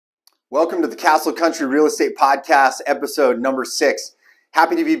Welcome to the Castle Country Real Estate Podcast, episode number 6.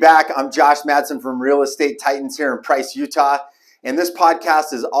 Happy to be back. I'm Josh Madsen from Real Estate Titans here in Price, Utah. And this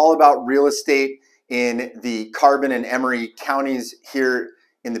podcast is all about real estate in the Carbon and Emery counties here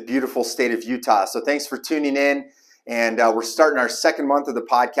in the beautiful state of Utah. So thanks for tuning in. And we're starting our second month of the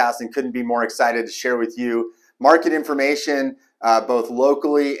podcast and couldn't be more excited to share with you market information, both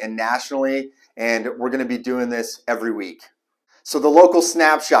locally and nationally. And we're going to be doing this every week. So the local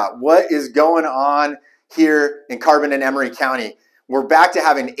snapshot, what is going on here in Carbon and Emery County? We're back to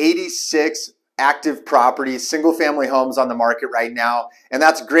having 86 active properties, single family homes on the market right now. And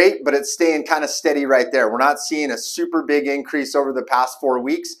that's great, but it's staying kind of steady right there. We're not seeing a super big increase over the past 4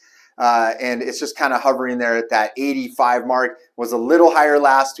 weeks. And it's just kind of hovering there at that 85 mark. Was a little higher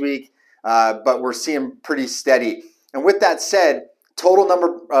last week, but we're seeing pretty steady. And with that said, total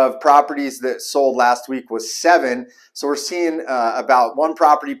number of properties that sold last week was 7. So we're seeing about 1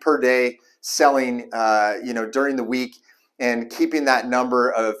 property per day selling, during the week, and keeping that number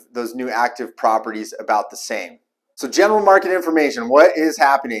of those new active properties about the same. So general market information, what is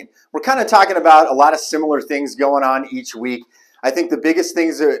happening? We're kind of talking about a lot of similar things going on each week. I think the biggest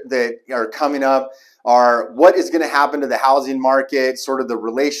things that are coming up are what is going to happen to the housing market, sort of the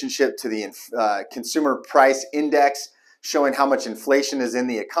relationship to the consumer price index, showing how much inflation is in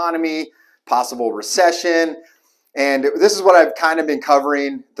the economy, possible recession. And this is what I've kind of been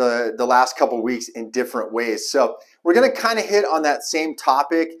covering the last couple of weeks in different ways. So we're going to kind of hit on that same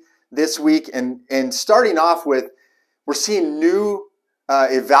topic this week. And starting off with, we're seeing new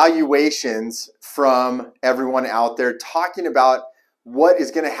evaluations from everyone out there talking about what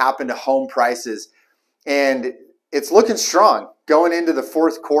is going to happen to home prices. And it's looking strong going into the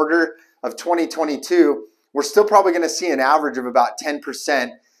fourth quarter of 2022. We're still probably going to see an average of about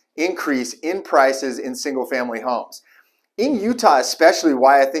 10% increase in prices in single family homes. In Utah especially,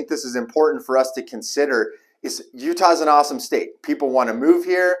 why I think this is important for us to consider is Utah is an awesome state. People want to move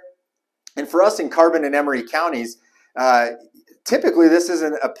here. And for us in Carbon and Emery counties, typically this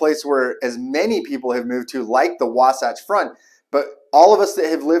isn't a place where as many people have moved to like the Wasatch Front, but all of us that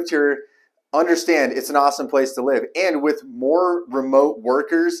have lived here understand it's an awesome place to live. And with more remote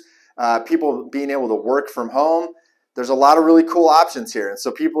workers, people being able to work from home, there's a lot of really cool options here. And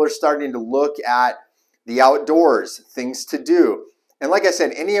so people are starting to look at the outdoors, things to do. And like I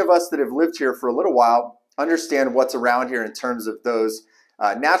said, any of us that have lived here for a little while understand what's around here in terms of those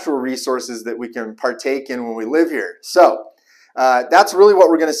natural resources that we can partake in when we live here. So that's really what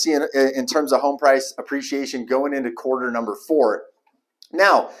we're going to see in terms of home price appreciation going into quarter number 4.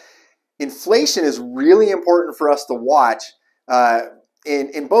 Now, inflation is really important for us to watch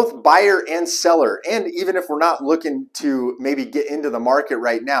in both buyer and seller, and even if we're not looking to maybe get into the market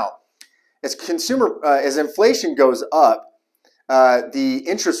right now. As inflation goes up, the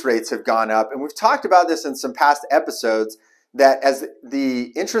interest rates have gone up, and we've talked about this in some past episodes, that as the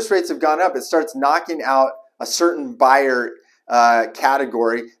interest rates have gone up, it starts knocking out a certain buyer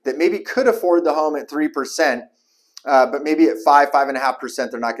category that maybe could afford the home at 3%, but maybe at 5.5%,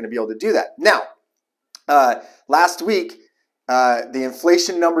 they're not going to be able to do that. Now, last week, the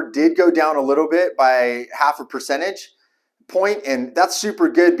inflation number did go down a little bit by 0.5 percentage point, and that's super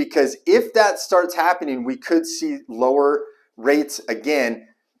good because if that starts happening, we could see lower rates again,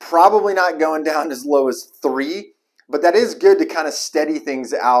 probably not going down as low as 3, but that is good to kind of steady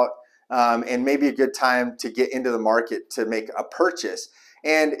things out and maybe a good time to get into the market to make a purchase.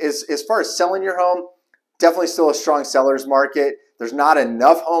 And as far as selling your home, definitely still a strong seller's market. There's not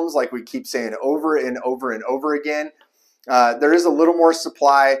enough homes, like we keep saying over and over and over again. There is a little more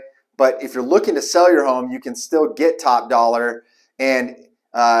supply, but if you're looking to sell your home, you can still get top dollar, and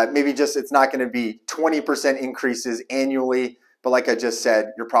maybe just it's not going to be 20% increases annually, but like I just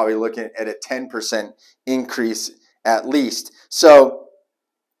said, you're probably looking at a 10% increase at least. So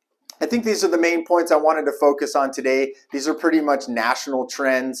I think these are the main points I wanted to focus on today. These are pretty much national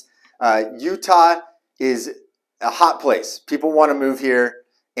trends. Utah is a hot place. People want to move here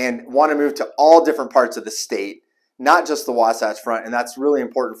and want to move to all different parts of the state, not just the Wasatch Front, and that's really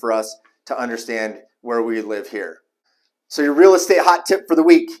important for us to understand where we live here. So your real estate hot tip for the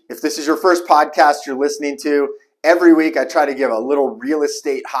week. If this is your first podcast you're listening to, every week I try to give a little real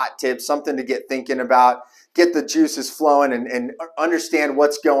estate hot tip, something to get thinking about, get the juices flowing, and understand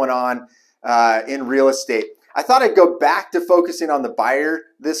what's going on in real estate. I thought I'd go back to focusing on the buyer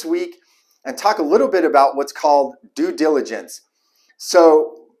this week and talk a little bit about what's called due diligence.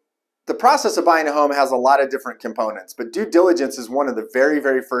 So the process of buying a home has a lot of different components, but due diligence is one of the very,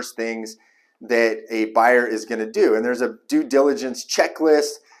 very first things that a buyer is going to do. And there's a due diligence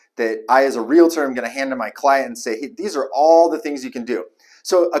checklist that I, as a realtor, am going to hand to my client and say, hey, these are all the things you can do.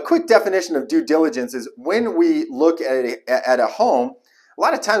 So a quick definition of due diligence is when we look at a home, a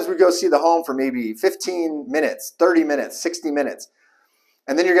lot of times we go see the home for maybe 15 minutes, 30 minutes, 60 minutes,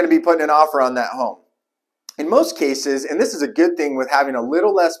 and then you're going to be putting an offer on that home. In most cases, and this is a good thing with having a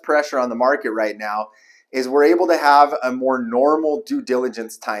little less pressure on the market right now, is we're able to have a more normal due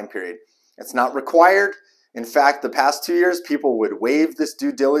diligence time period. It's not required. In fact, the past 2 years, people would waive this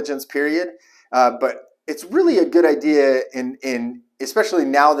due diligence period, but it's really a good idea, especially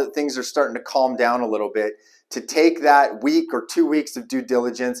now that things are starting to calm down a little bit, to take that week or 2 weeks of due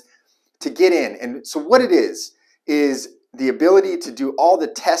diligence to get in. And so what it is the ability to do all the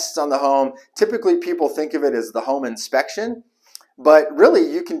tests on the home. Typically, people think of it as the home inspection, but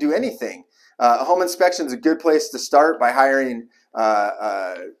really you can do anything. A home inspection is a good place to start by hiring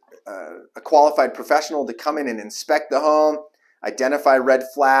a qualified professional to come in and inspect the home, identify red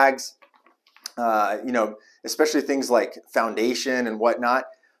flags, especially things like foundation and whatnot.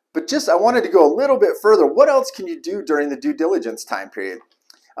 But I wanted to go a little bit further. What else can you do during the due diligence time period?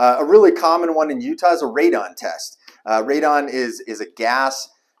 A really common one in Utah is a radon test. Radon is a gas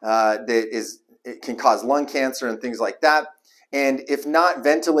it can cause lung cancer and things like that. And if not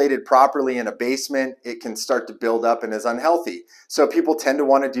ventilated properly in a basement, it can start to build up and is unhealthy. So people tend to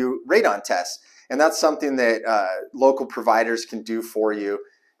want to do radon tests. And that's something that local providers can do for you.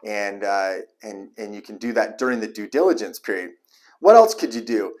 And you can do that during the due diligence period. What else could you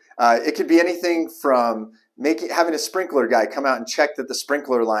do? It could be anything from having a sprinkler guy come out and check that the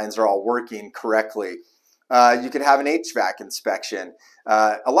sprinkler lines are all working correctly. You could have an HVAC inspection.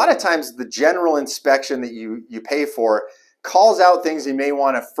 A lot of times the general inspection that you pay for calls out things you may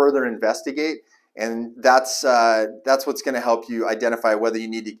want to further investigate, and that's what's going to help you identify whether you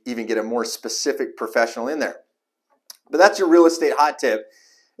need to even get a more specific professional in there. But that's your real estate hot tip,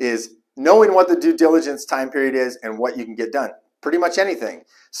 is knowing what the due diligence time period is and what you can get done. Pretty much anything.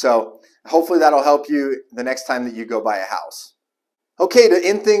 So hopefully that'll help you the next time that you go buy a house. Okay, to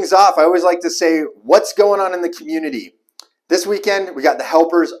end things off, I always like to say what's going on in the community. This weekend, we got the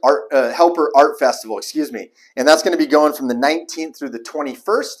Helper Art Festival, and that's going to be going from the 19th through the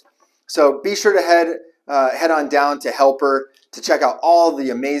 21st. So be sure to head on down to Helper to check out all the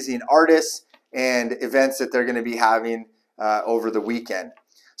amazing artists and events that they're going to be having over the weekend.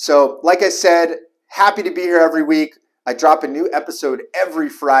 So like I said, happy to be here every week. I drop a new episode every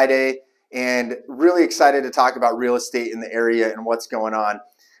Friday, and really excited to talk about real estate in the area and what's going on.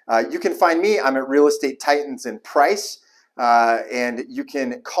 You can find me. I'm at Real Estate Titans in Price. And you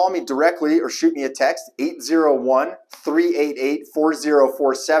can call me directly or shoot me a text,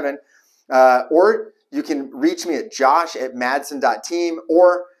 801-388-4047. Or you can reach me at josh@madsen.team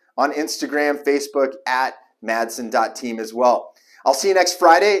or on Instagram, Facebook @madsen.team as well. I'll see you next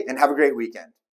Friday, and have a great weekend.